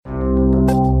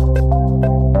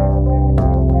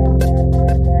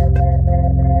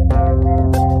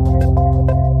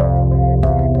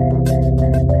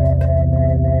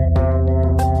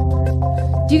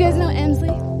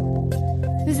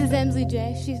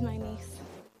Jay. She's my niece.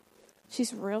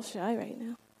 She's real shy right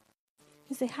now.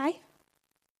 You say hi?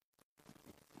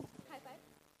 High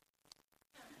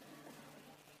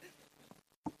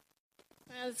five.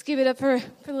 Let's give it up for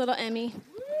little Emmy.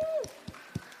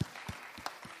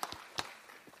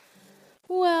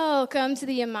 Welcome to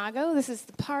the Imago. This is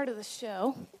the part of the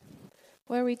show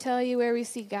where we tell you where we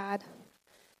see God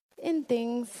in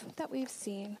things that we've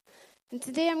seen. And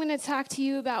today I'm going to talk to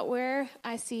you about where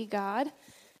I see God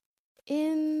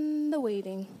in the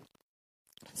waiting.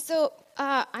 So,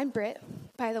 I'm Brit,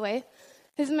 by the way.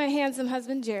 This is my handsome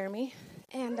husband, Jeremy.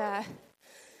 And I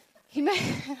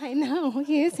know,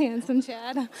 he is handsome,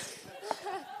 Chad.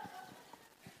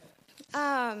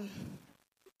 But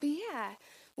yeah,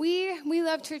 we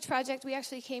love Church Project. We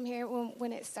actually came here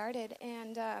when it started.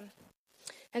 And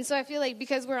so I feel like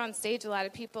because we're on stage, a lot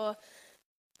of people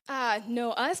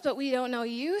know us, but we don't know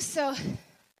you. So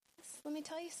let me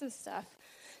tell you some stuff.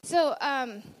 So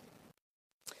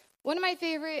one of my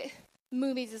favorite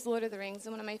movies is Lord of the Rings,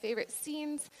 and one of my favorite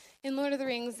scenes in Lord of the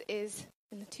Rings is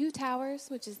in the Two Towers,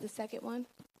 which is the second one,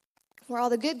 where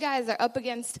all the good guys are up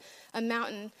against a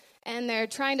mountain, and they're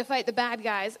trying to fight the bad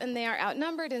guys, and they are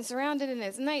outnumbered and surrounded, and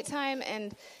it's nighttime,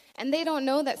 and they don't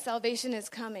know that salvation is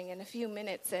coming in a few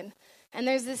minutes, and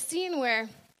there's this scene where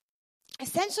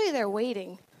essentially they're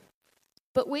waiting.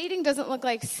 But waiting doesn't look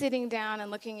like sitting down and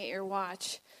looking at your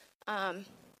watch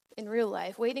in real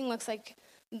life. Waiting looks like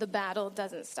the battle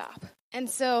doesn't stop. And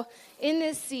so in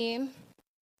this scene,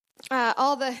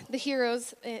 all the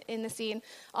heroes in the scene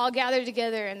all gather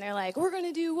together, and they're like, we're going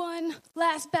to do one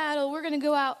last battle. We're going to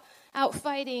go out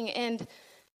fighting. And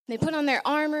they put on their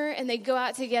armor, and they go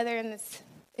out together, and it's,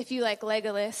 if you like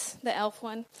Legolas, the elf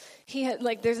one, he had,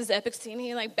 there's this epic scene,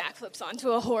 he, backflips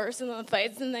onto a horse and then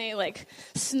fights, and they,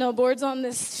 snowboards on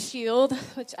this shield,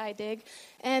 which I dig.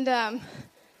 And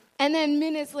then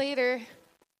minutes later,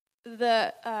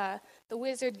 the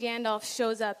wizard Gandalf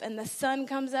shows up, and the sun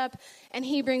comes up, and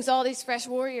he brings all these fresh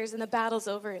warriors, and the battle's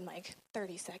over in,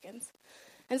 30 seconds.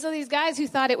 And so these guys who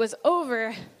thought it was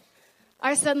over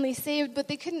are suddenly saved, but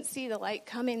they couldn't see the light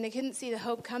coming. They couldn't see the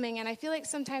hope coming. And I feel like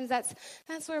sometimes that's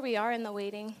where we are in the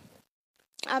waiting.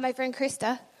 My friend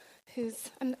Krista,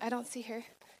 I don't see her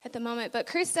at the moment, but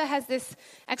Krista has this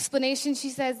explanation. She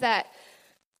says that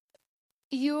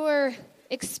your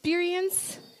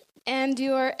experience and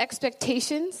your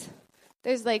expectations,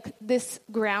 there's this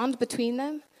ground between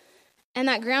them. And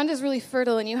that ground is really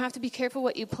fertile, and you have to be careful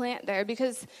what you plant there,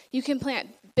 because you can plant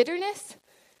bitterness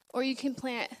or you can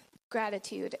plant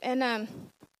gratitude. And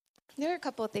there are a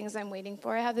couple of things I'm waiting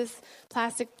for. I have this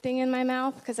plastic thing in my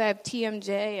mouth because I have TMJ,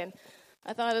 and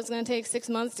I thought it was going to take 6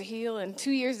 months to heal, and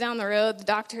 2 years down the road, the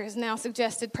doctor has now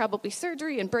suggested probably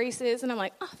surgery and braces, and I'm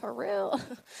like, oh, for real?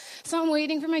 So I'm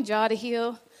waiting for my jaw to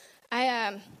heal.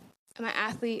 I'm an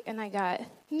athlete, and I got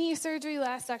knee surgery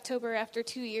last October after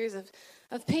 2 years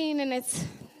of pain, and it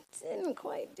didn't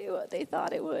quite do what they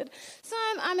thought it would. So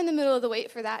I'm in the middle of the wait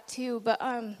for that too, but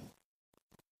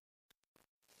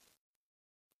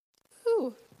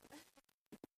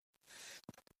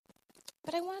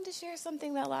But I wanted to share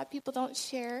something that a lot of people don't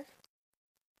share.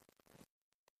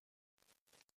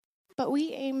 But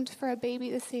we aimed for a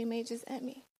baby the same age as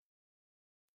Emmy.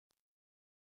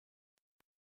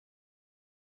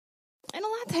 And a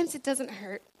lot of times it doesn't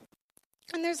hurt.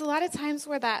 And there's a lot of times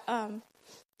where that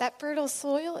fertile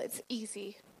soil, it's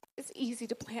easy. It's easy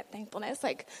to plant thankfulness.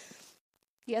 Like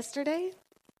yesterday,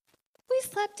 we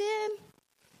slept in.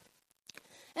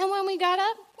 And when we got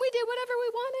up, we did whatever we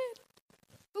wanted.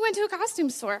 We went to a costume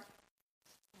store.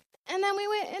 And then we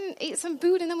went and ate some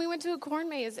food, and then we went to a corn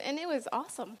maze, and it was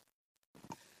awesome.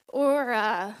 Or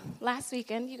last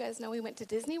weekend, you guys know we went to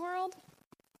Disney World.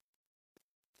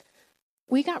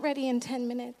 We got ready in 10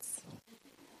 minutes.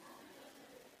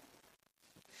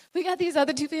 We got these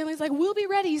other two families like, we'll be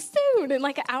ready soon. And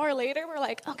an hour later, we're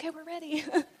like, okay, we're ready.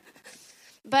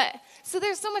 But so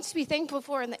there's so much to be thankful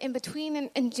for in the in-between,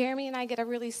 and Jeremy and I get to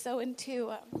really sow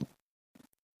into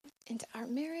our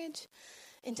marriage,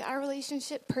 into our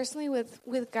relationship personally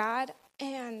with God,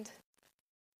 and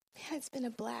man, it's been a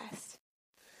blast.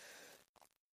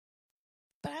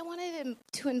 But I wanted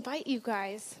to invite you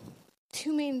guys,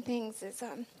 two main things is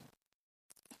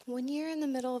when you're in the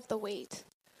middle of the wait,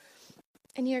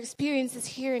 and your experience is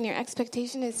here and your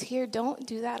expectation is here, don't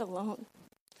do that alone.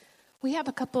 We have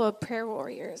a couple of prayer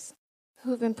warriors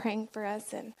who have been praying for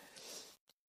us, and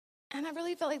I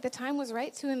really felt like the time was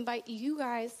right to invite you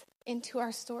guys into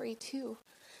our story too,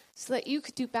 so that you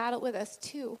could do battle with us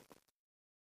too.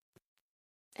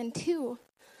 And two,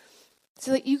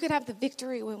 so that you could have the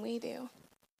victory when we do.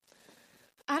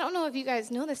 I don't know if you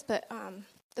guys know this, but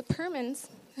the Permans,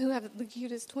 who have the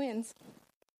cutest twins,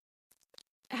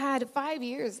 had 5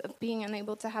 years of being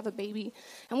unable to have a baby.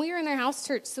 And we were in their house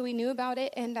church, so we knew about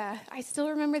it. And I still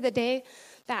remember the day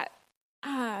that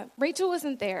Rachel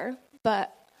wasn't there,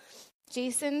 but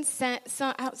Jason sent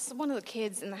one of the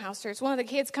kids in the house church. One of the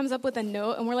kids comes up with a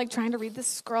note, and we're like trying to read this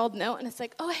scrawled note, and it's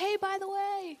like, oh, hey, by the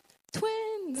way,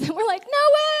 twins. And we're like,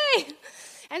 no way.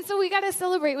 And so we got to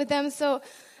celebrate with them. So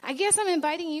I guess I'm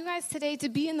inviting you guys today to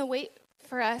be in the wait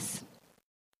for us,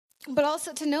 but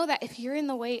also to know that if you're in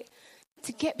the wait,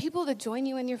 to get people to join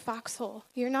you in your foxhole.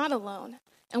 You're not alone.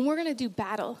 And we're going to do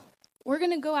battle. We're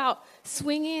going to go out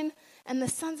swinging, and the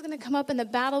sun's going to come up, and the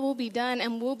battle will be done,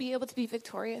 and we'll be able to be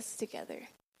victorious together.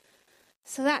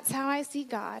 So that's how I see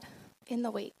God, in the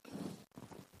wait.